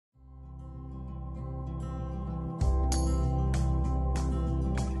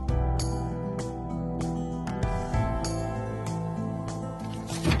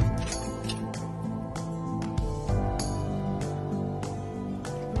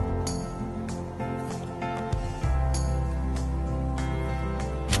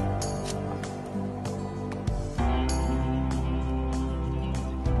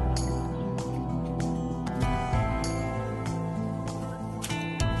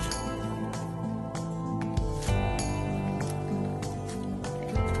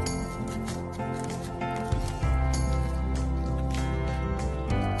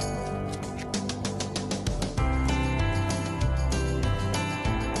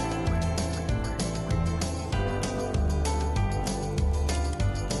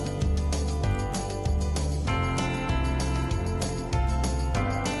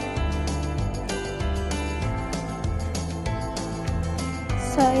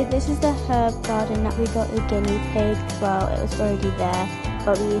So this is the herb garden that we got the guinea pig. Well, it was already there,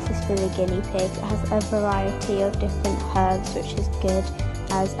 but we use this for the guinea pig. It has a variety of different herbs, which is good,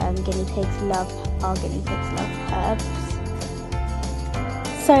 as our guinea pigs love herbs.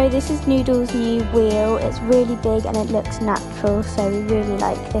 So this is Noodle's new wheel. It's really big and it looks natural, so we really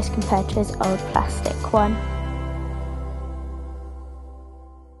like this compared to his old plastic one.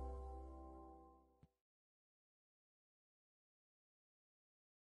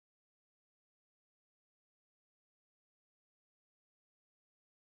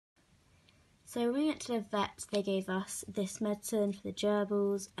 So when we went to the vet, they gave us this medicine for the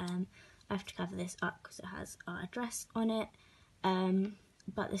gerbils. I have to cover this up because it has our address on it.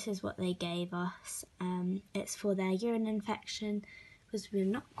 But this is what they gave us. It's for their urine infection because we're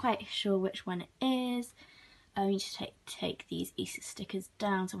not quite sure which one it is. You need to take these Easter stickers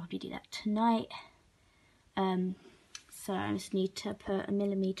down, so I'll probably do that tonight. So I just need to put 1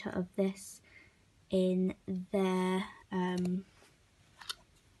 millimetre of this in their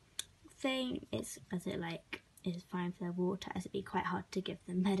thing. It's fine for their water, as it'd be quite hard to give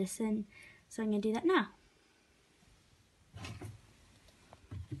them medicine. So I'm going to do that now.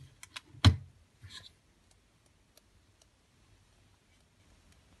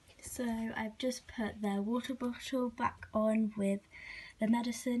 So I've just put their water bottle back on with the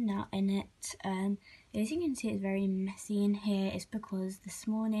medicine now in it. As you can see, it's very messy in here. It's because this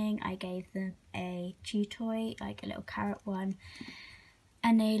morning I gave them a chew toy, like a little carrot one,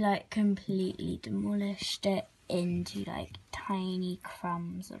 and they like completely demolished it into like tiny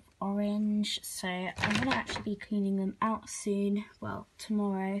crumbs of orange. So I'm gonna actually be cleaning them out soon, well,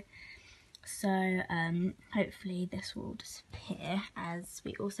 tomorrow. So hopefully this will disappear, as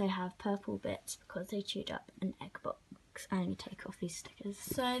we also have purple bits because they chewed up an egg box. And we take off these stickers.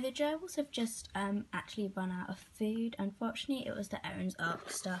 So the gerbils have just actually run out of food. Unfortunately, it was the Aaron's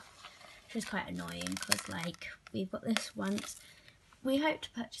Ark stuff, which is quite annoying because like we've got this once. We hope to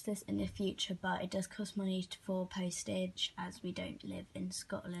purchase this in the future, but it does cost money for postage as we don't live in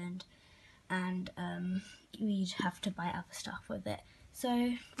Scotland, and we'd have to buy other stuff with it.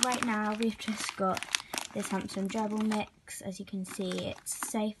 So right now we've just got this Hampton gerbil mix. As you can see,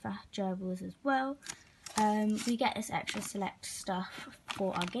 it's safe for gerbils as well. We get this extra select stuff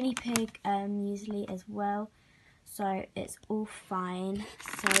for our guinea pig usually as well, so it's all fine.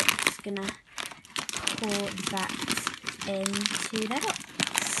 So I'm just gonna pour that into their box.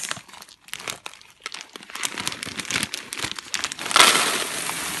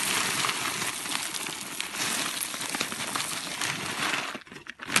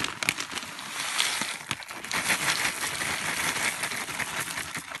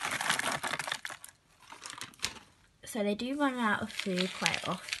 So they do run out of food quite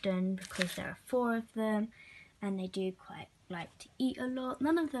often because there are 4 of them, and they do quite like to eat a lot.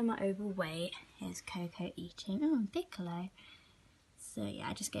 None of them are overweight. Here's Coco eating. Oh, Piccolo. So yeah,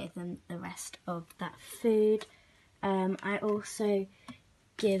 I just gave them the rest of that food. I also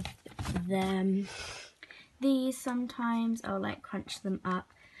give them these sometimes. I'll like crunch them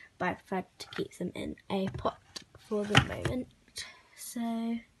up, but I prefer to keep them in a pot for the moment.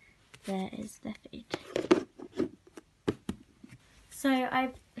 So there is their food. So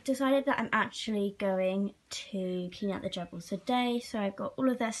I've decided that I'm actually going to clean out the gerbils today. So I've got all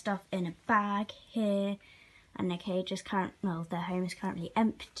of their stuff in a bag here, and their cage is their home is currently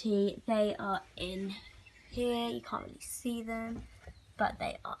empty. They are in here. You can't really see them, but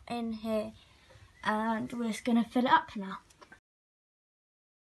they are in here, and we're just gonna fill it up now.